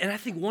 And I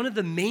think one of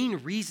the main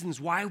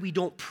reasons why we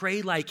don't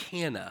pray like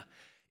Hannah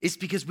is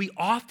because we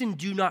often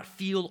do not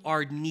feel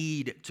our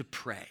need to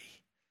pray.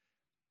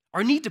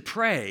 Our need to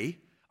pray,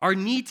 our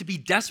need to be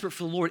desperate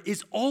for the Lord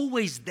is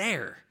always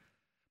there.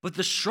 But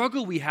the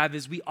struggle we have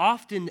is we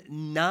often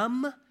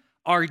numb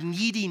our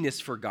neediness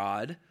for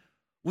God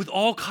with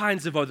all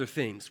kinds of other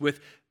things,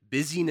 with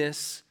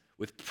busyness,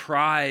 with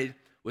pride,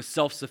 with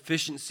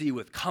self-sufficiency,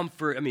 with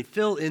comfort. I mean,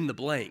 fill in the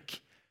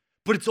blank.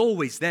 But it's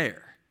always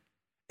there.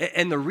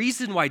 And the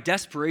reason why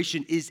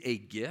desperation is a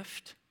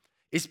gift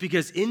It's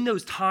because in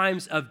those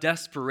times of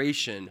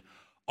desperation,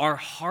 our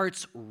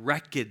hearts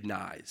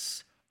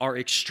recognize our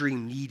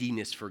extreme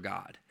neediness for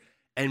God.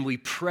 And we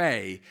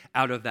pray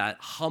out of that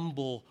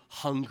humble,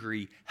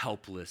 hungry,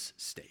 helpless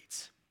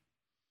state.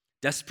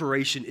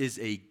 Desperation is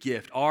a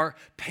gift. Our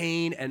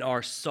pain and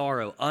our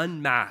sorrow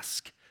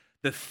unmask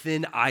the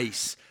thin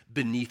ice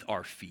beneath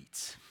our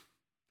feet.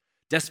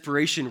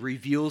 Desperation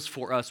reveals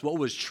for us what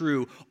was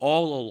true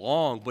all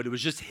along, but it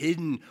was just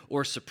hidden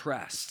or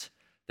suppressed,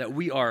 that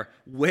we are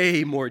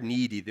way more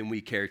needy than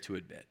we care to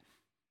admit.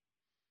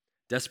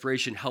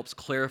 Desperation helps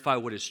clarify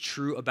what is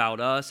true about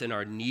us and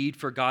our need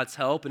for God's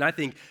help, and I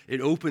think it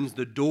opens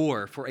the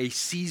door for a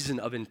season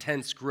of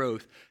intense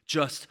growth,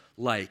 just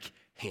like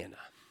Hannah.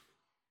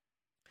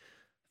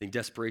 I think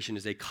desperation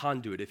is a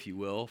conduit, if you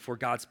will, for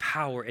God's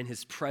power and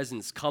His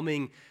presence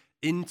coming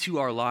into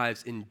our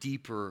lives in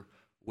deeper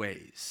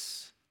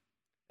ways.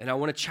 And I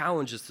want to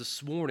challenge us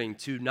this morning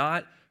to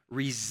not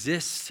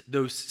resist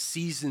those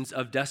seasons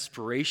of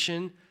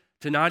desperation,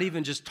 to not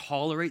even just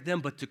tolerate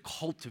them, but to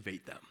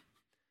cultivate them.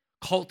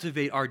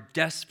 Cultivate our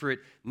desperate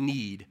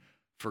need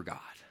for God.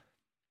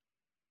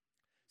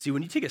 See,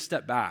 when you take a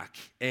step back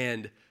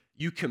and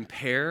you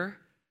compare,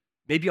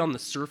 maybe on the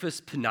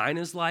surface,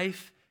 Peninnah's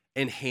life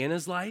and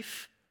Hannah's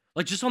life,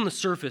 like just on the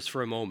surface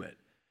for a moment,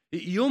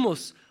 you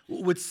almost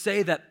would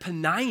say that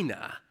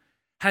Peninnah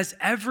has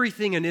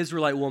everything an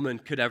Israelite woman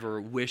could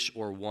ever wish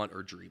or want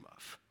or dream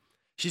of.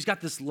 She's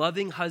got this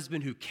loving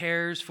husband who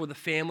cares for the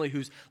family,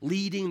 who's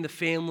leading the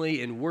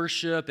family in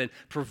worship and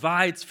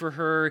provides for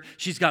her.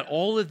 She's got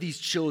all of these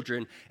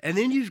children. And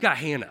then you've got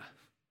Hannah,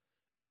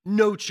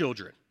 no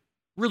children,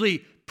 really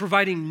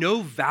providing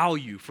no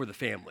value for the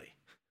family.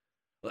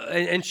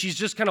 And she's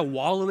just kind of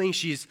wallowing.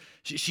 She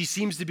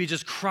seems to be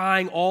just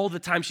crying all the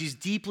time. She's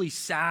deeply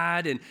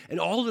sad and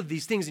all of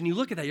these things. And you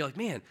look at that, you're like,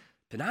 man,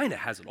 Peninnah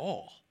has it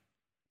all.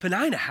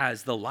 Peninnah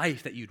has the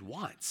life that you'd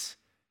want.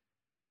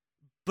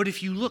 But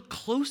if you look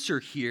closer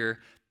here,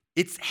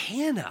 it's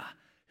Hannah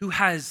who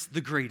has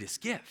the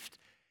greatest gift.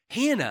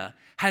 Hannah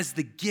has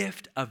the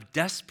gift of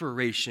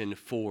desperation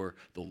for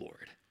the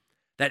Lord.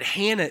 That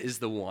Hannah is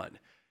the one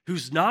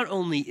who's not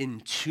only in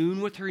tune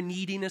with her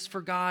neediness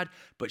for God,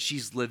 but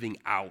she's living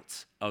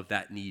out of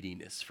that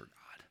neediness for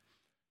God.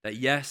 That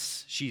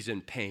yes, she's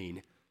in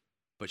pain,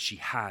 but she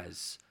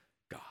has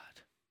God.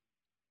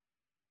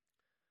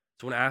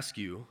 So I want to ask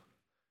you,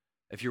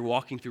 if you're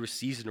walking through a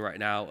season right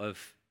now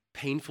of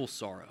painful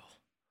sorrow,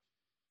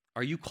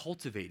 are you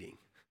cultivating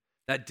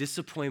that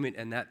disappointment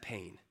and that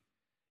pain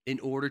in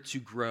order to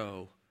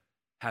grow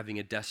having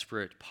a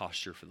desperate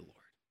posture for the Lord,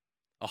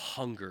 a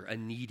hunger, a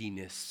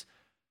neediness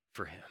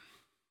for Him?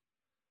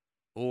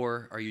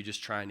 Or are you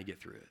just trying to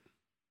get through it?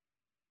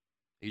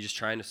 Are you just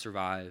trying to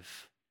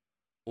survive?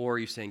 Or are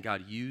you saying,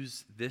 God,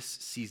 use this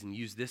season,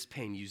 use this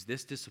pain, use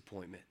this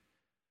disappointment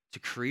to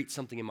create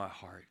something in my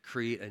heart,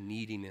 create a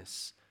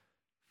neediness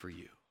for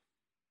you?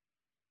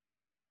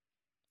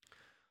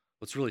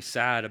 What's really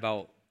sad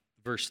about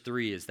verse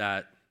 3 is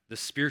that the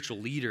spiritual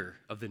leader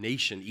of the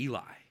nation,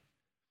 Eli,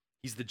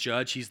 he's the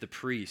judge, he's the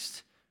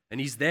priest, and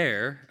he's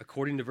there,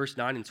 according to verse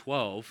 9 and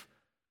 12,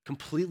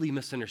 completely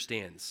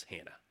misunderstands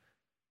Hannah.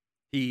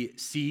 He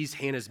sees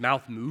Hannah's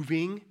mouth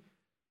moving,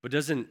 but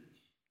doesn't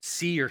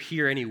see or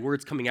hear any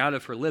words coming out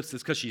of her lips.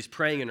 It's because she's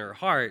praying in her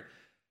heart.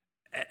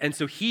 And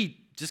so he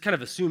just kind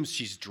of assumes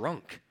she's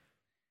drunk.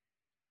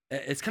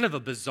 It's kind of a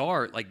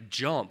bizarre,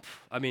 jump.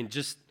 I mean,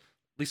 just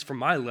at least from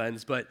my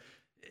lens, but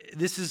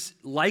this is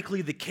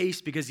likely the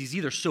case because he's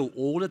either so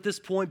old at this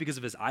point because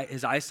of his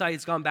eyesight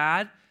has gone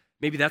bad.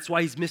 Maybe that's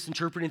why he's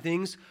misinterpreting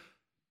things.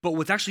 But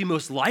what's actually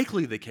most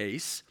likely the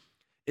case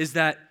is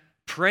that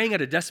praying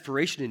out of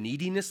desperation and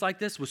neediness like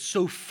this was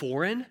so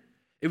foreign,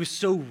 it was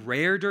so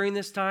rare during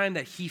this time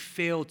that he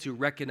failed to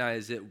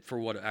recognize it for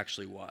what it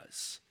actually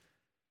was.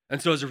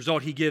 And so as a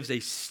result, he gives a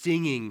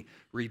stinging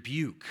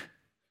rebuke.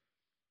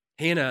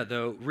 Hannah,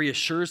 though,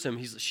 reassures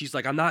him. She's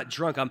like, I'm not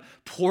drunk. I'm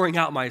pouring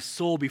out my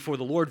soul before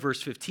the Lord, verse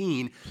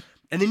 15.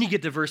 And then you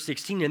get to verse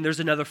 16, and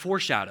there's another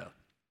foreshadow.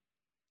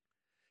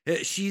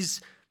 She's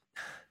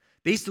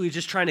basically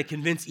just trying to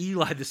convince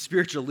Eli, the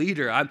spiritual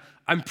leader,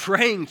 I'm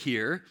praying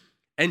here.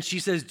 And she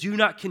says, do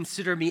not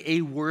consider me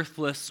a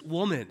worthless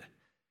woman.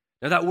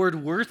 Now that word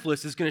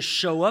worthless is going to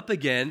show up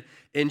again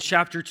in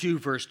chapter 2,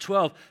 verse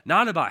 12,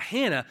 not about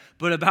Hannah,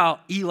 but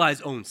about Eli's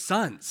own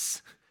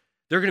sons.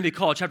 They're going to be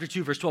called, chapter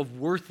 2, verse 12,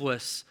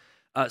 worthless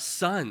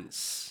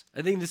sons.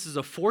 I think this is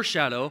a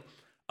foreshadow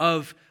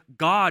of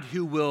God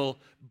who will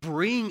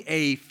bring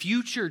a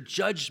future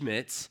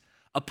judgment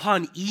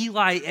upon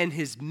Eli and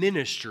his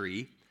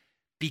ministry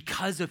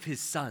because of his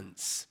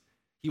sons.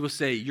 He will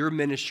say, your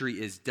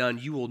ministry is done.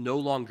 You will no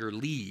longer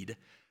lead,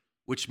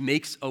 which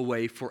makes a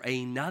way for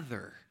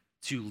another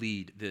to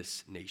lead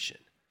this nation,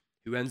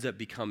 who ends up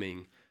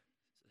becoming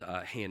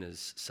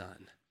Hannah's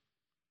son.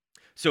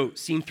 So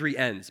scene 3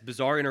 ends.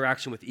 Bizarre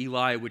interaction with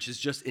Eli, which is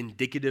just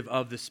indicative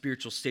of the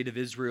spiritual state of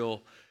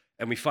Israel.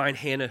 And we find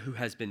Hannah, who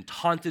has been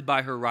taunted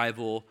by her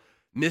rival,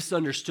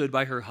 misunderstood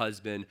by her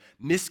husband,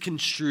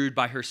 misconstrued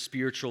by her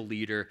spiritual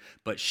leader,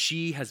 but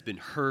she has been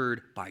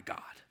heard by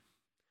God.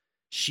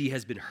 She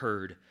has been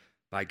heard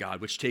by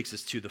God, which takes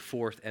us to the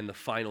fourth and the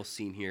final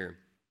scene here.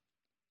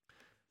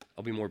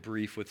 I'll be more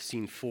brief with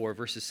scene 4.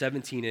 Verses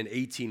 17 and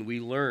 18, we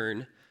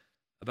learn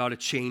about a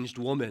changed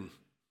woman.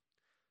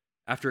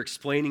 After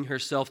explaining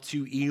herself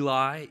to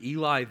Eli,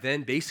 Eli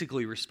then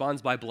basically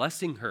responds by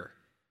blessing her.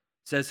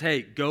 Says,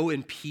 hey, go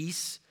in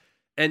peace.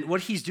 And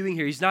what he's doing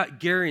here, he's not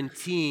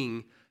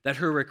guaranteeing that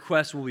her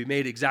request will be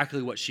made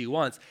exactly what she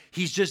wants.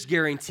 He's just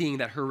guaranteeing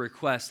that her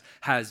request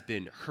has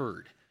been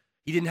heard.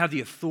 He didn't have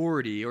the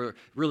authority or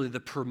really the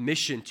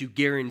permission to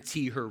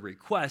guarantee her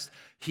request.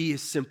 He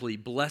is simply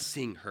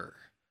blessing her.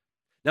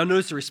 Now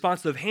notice the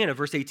response of Hannah,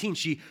 verse 18.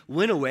 She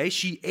went away,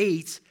 she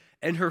ate,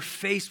 and her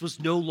face was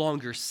no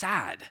longer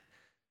sad.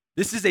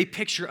 This is a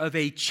picture of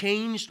a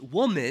changed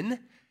woman,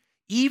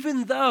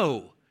 even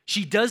though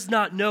she does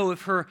not know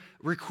if her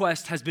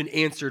request has been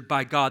answered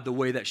by God the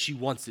way that she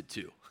wants it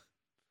to.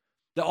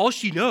 That all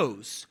she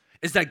knows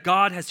is that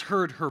God has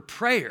heard her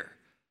prayer.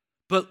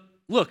 But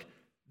look,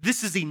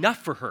 this is enough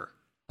for her.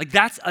 Like,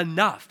 that's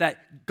enough,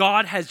 that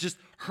God has just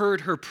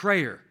heard her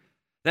prayer.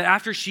 That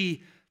after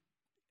she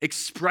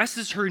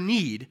expresses her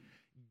need,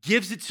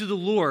 gives it to the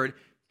Lord,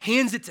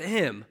 hands it to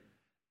him,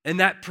 and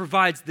that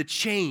provides the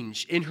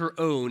change in her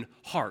own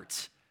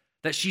heart.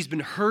 That she's been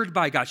heard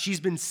by God, she's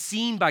been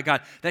seen by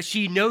God, that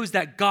she knows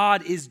that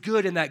God is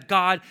good and that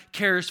God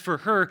cares for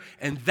her,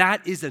 and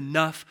that is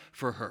enough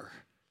for her.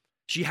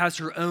 She has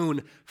her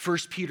own 1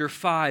 Peter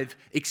 5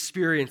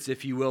 experience,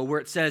 if you will,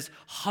 where it says,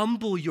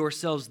 humble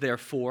yourselves,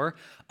 therefore,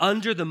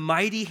 under the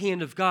mighty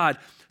hand of God,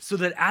 so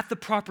that at the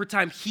proper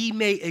time he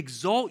may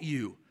exalt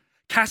you,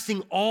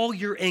 casting all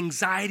your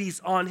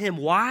anxieties on him.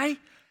 Why?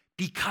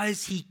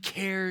 Because he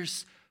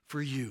cares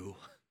for you.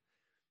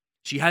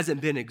 She hasn't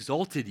been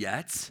exalted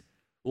yet.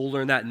 We'll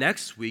learn that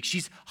next week.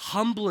 She's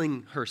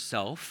humbling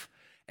herself,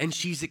 and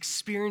she's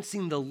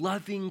experiencing the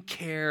loving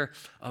care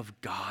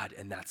of God,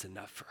 and that's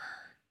enough for her.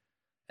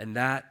 And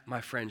that,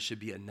 my friends, should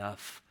be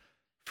enough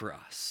for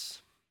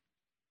us.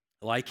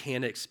 Like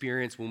Hannah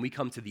experienced, when we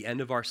come to the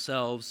end of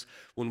ourselves,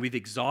 when we've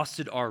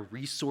exhausted our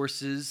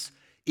resources,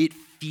 it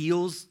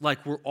feels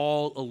like we're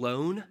all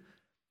alone,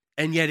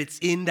 and yet it's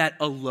in that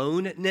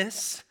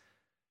aloneness,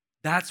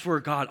 that's where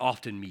God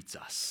often meets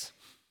us.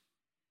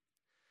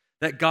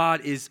 That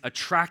God is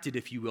attracted,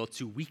 if you will,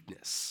 to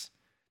weakness.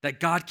 That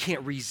God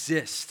can't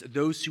resist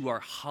those who are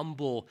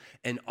humble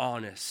and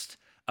honest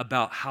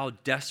about how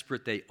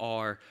desperate they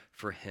are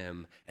for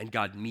him. And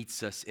God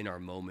meets us in our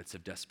moments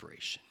of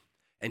desperation.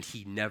 And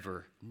he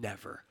never,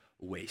 never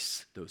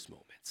wastes those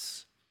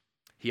moments.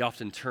 He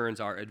often turns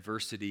our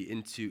adversity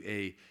into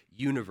a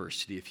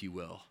university, if you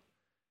will,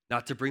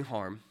 not to bring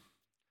harm,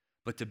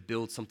 but to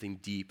build something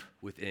deep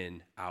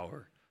within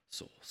our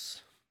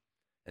souls.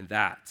 And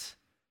that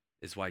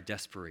is why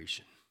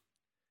desperation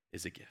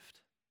is a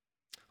gift.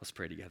 Let's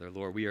pray together.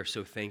 Lord, we are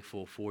so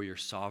thankful for your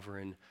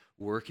sovereign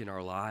work in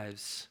our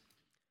lives.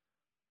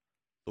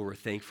 Lord, we're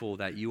thankful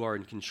that you are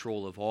in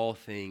control of all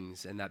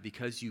things, and that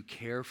because you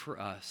care for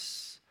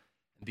us,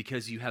 and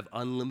because you have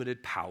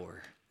unlimited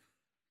power,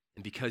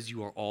 and because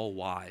you are all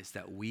wise,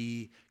 that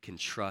we can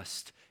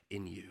trust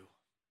in you.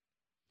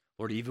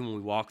 Lord, even when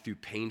we walk through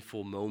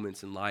painful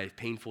moments in life,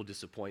 painful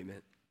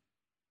disappointment,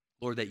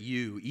 Lord, that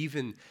you,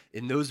 even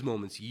in those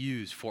moments,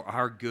 use for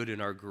our good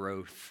and our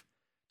growth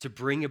to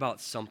bring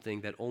about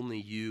something that only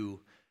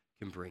you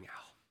can bring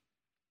out.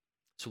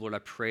 So, Lord, I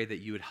pray that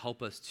you would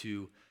help us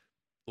to,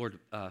 Lord,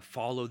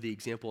 follow the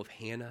example of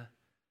Hannah,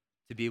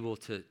 to be able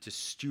to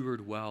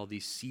steward well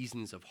these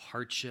seasons of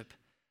hardship,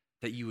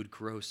 that you would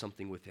grow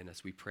something within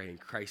us. We pray in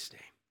Christ's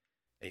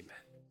name.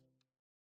 Amen.